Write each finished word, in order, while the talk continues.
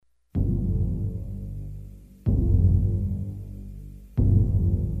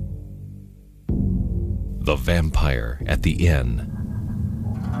The Vampire at the Inn.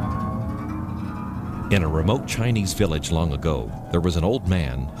 In a remote Chinese village long ago, there was an old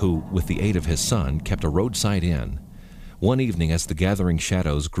man who, with the aid of his son, kept a roadside inn. One evening, as the gathering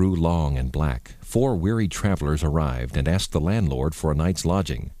shadows grew long and black, 4 wearied travelers arrived and asked the landlord for a night's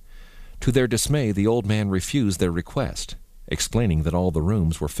lodging. To their dismay, the old man refused their request, explaining that all the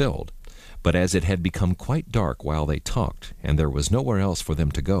rooms were filled. But as it had become quite dark while they talked, and there was nowhere else for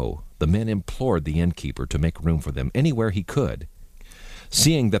them to go, the men implored the innkeeper to make room for them anywhere he could.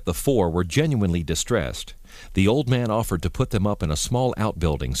 Seeing that the 4 were genuinely distressed, the old man offered to put them up in a small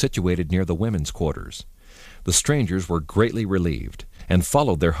outbuilding situated near the women's quarters. The strangers were greatly relieved, and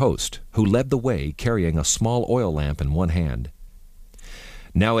followed their host, who led the way carrying a small oil lamp in one hand.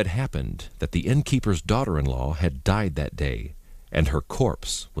 Now it happened that the innkeeper's daughter-in-law had died that day, and her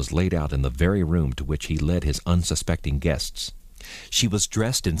corpse was laid out in the very room to which he led his unsuspecting guests. She was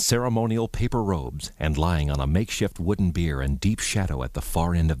dressed in ceremonial paper robes and lying on a makeshift wooden bier in deep shadow at the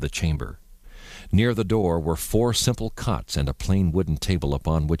far end of the chamber. Near the door were 4 simple cots and a plain wooden table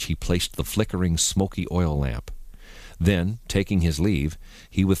upon which he placed the flickering, smoky oil lamp. Then, taking his leave,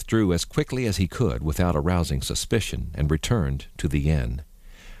 he withdrew as quickly as he could without arousing suspicion and returned to the inn.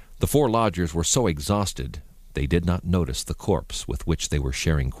 The 4 lodgers were so exhausted they did not notice the corpse with which they were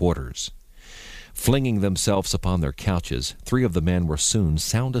sharing quarters. Flinging themselves upon their couches, 3 of the men were soon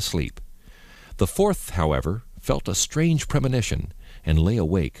sound asleep. The 4th, however, felt a strange premonition, and lay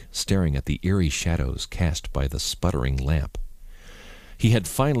awake, staring at the eerie shadows cast by the sputtering lamp. He had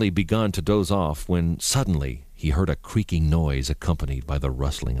finally begun to doze off when suddenly he heard a creaking noise accompanied by the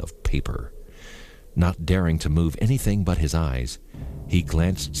rustling of paper. Not daring to move anything but his eyes, he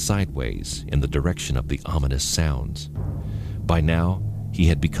glanced sideways in the direction of the ominous sounds. By now, he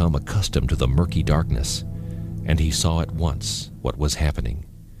had become accustomed to the murky darkness, and he saw at once what was happening.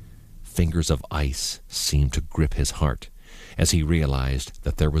 Fingers of ice seemed to grip his heart as he realized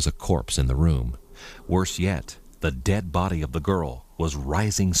that there was a corpse in the room. Worse yet, the dead body of the girl was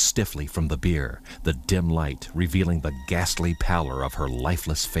rising stiffly from the bier, the dim light revealing the ghastly pallor of her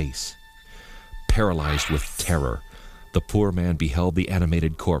lifeless face. Paralyzed with terror, the poor man beheld the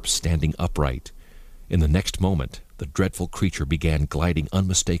animated corpse standing upright. In the next moment, the dreadful creature began gliding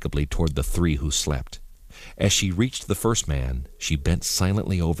unmistakably toward the 3 who slept. As she reached the first man, she bent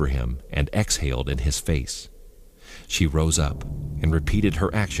silently over him and exhaled in his face. She rose up and repeated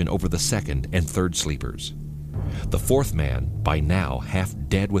her action over the 2nd and 3rd sleepers. The 4th man, by now half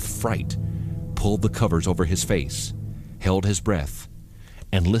dead with fright, pulled the covers over his face, held his breath,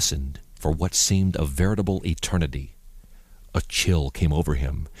 and listened for what seemed a veritable eternity. A chill came over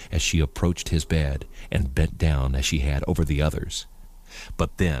him as she approached his bed and bent down as she had over the others.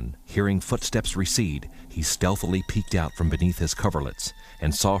 But then, hearing footsteps recede, he stealthily peeked out from beneath his coverlets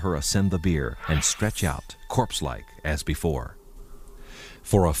and saw her ascend the bier and stretch out, corpse-like, as before.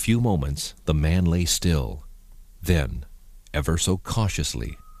 For a few moments the man lay still. Then, ever so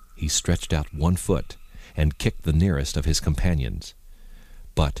cautiously, he stretched out one foot and kicked the nearest of his companions.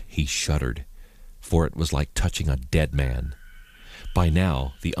 But he shuddered, for it was like touching a dead man. By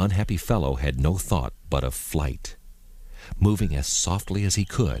now, the unhappy fellow had no thought but of flight. Moving as softly as he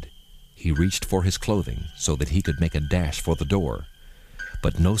could, he reached for his clothing so that he could make a dash for the door.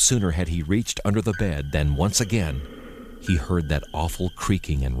 But no sooner had he reached under the bed than once again he heard that awful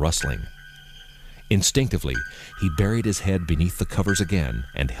creaking and rustling. Instinctively, he buried his head beneath the covers again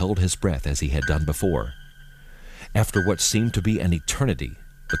and held his breath as he had done before. After what seemed to be an eternity,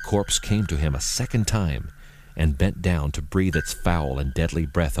 the corpse came to him a 2nd time and bent down to breathe its foul and deadly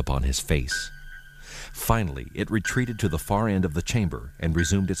breath upon his face. Finally, it retreated to the far end of the chamber and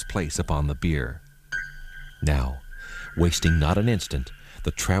resumed its place upon the bier. Now, wasting not an instant,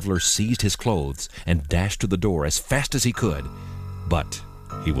 the traveler seized his clothes and dashed to the door as fast as he could. But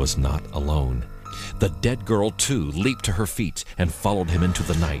he was not alone. The dead girl, too, leaped to her feet and followed him into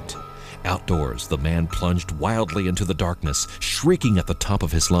the night. Outdoors, the man plunged wildly into the darkness, shrieking at the top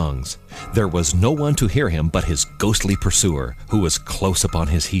of his lungs. There was no one to hear him but his ghostly pursuer, who was close upon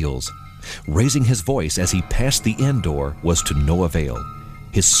his heels. Raising his voice as he passed the inn door was to no avail.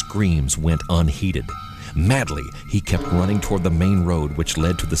 His screams went unheeded. Madly, he kept running toward the main road which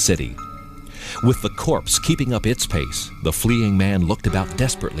led to the city. With the corpse keeping up its pace, the fleeing man looked about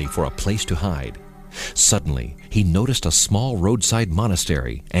desperately for a place to hide. Suddenly, he noticed a small roadside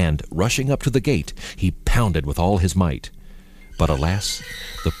monastery, and, rushing up to the gate, he pounded with all his might. But alas,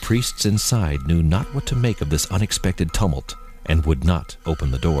 the priests inside knew not what to make of this unexpected tumult, and would not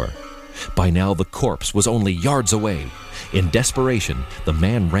open the door. By now the corpse was only yards away. In desperation, the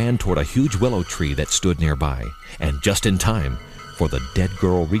man ran toward a huge willow tree that stood nearby, and just in time, for the dead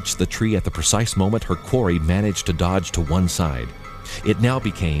girl reached the tree at the precise moment her quarry managed to dodge to one side. It now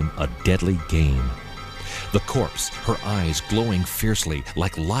became a deadly game. The corpse, her eyes glowing fiercely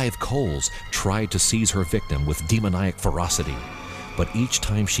like live coals, tried to seize her victim with demoniac ferocity. But each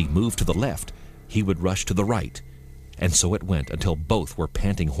time she moved to the left, he would rush to the right. And so it went until both were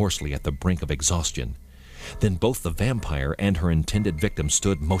panting hoarsely at the brink of exhaustion. Then both the vampire and her intended victim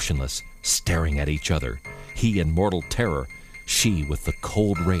stood motionless, staring at each other, he in mortal terror, she with the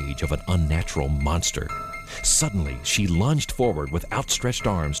cold rage of an unnatural monster. Suddenly, she lunged forward with outstretched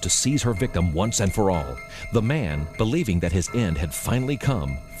arms to seize her victim once and for all. The man, believing that his end had finally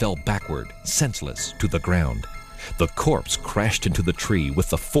come, fell backward, senseless, to the ground. The corpse crashed into the tree with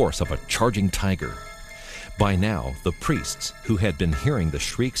the force of a charging tiger. By now, the priests, who had been hearing the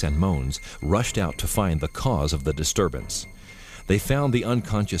shrieks and moans, rushed out to find the cause of the disturbance. They found the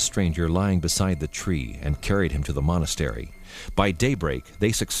unconscious stranger lying beside the tree and carried him to the monastery. By daybreak,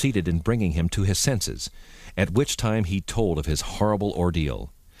 they succeeded in bringing him to his senses, at which time he told of his horrible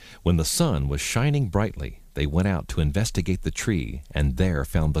ordeal. When the sun was shining brightly, they went out to investigate the tree and there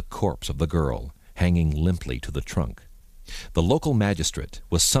found the corpse of the girl, hanging limply to the trunk. The local magistrate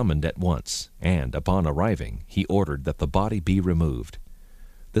was summoned at once, and upon arriving, he ordered that the body be removed.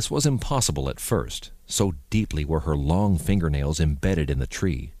 This was impossible at first, so deeply were her long fingernails embedded in the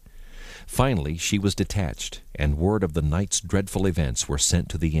tree. Finally, she was detached, and word of the night's dreadful events were sent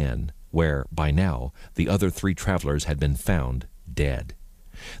to the inn, where, by now, the other 3 travelers had been found dead.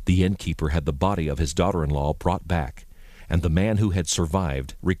 The innkeeper had the body of his daughter-in-law brought back, and the man who had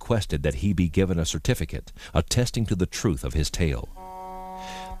survived requested that he be given a certificate attesting to the truth of his tale.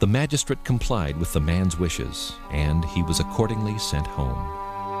 The magistrate complied with the man's wishes, and he was accordingly sent home.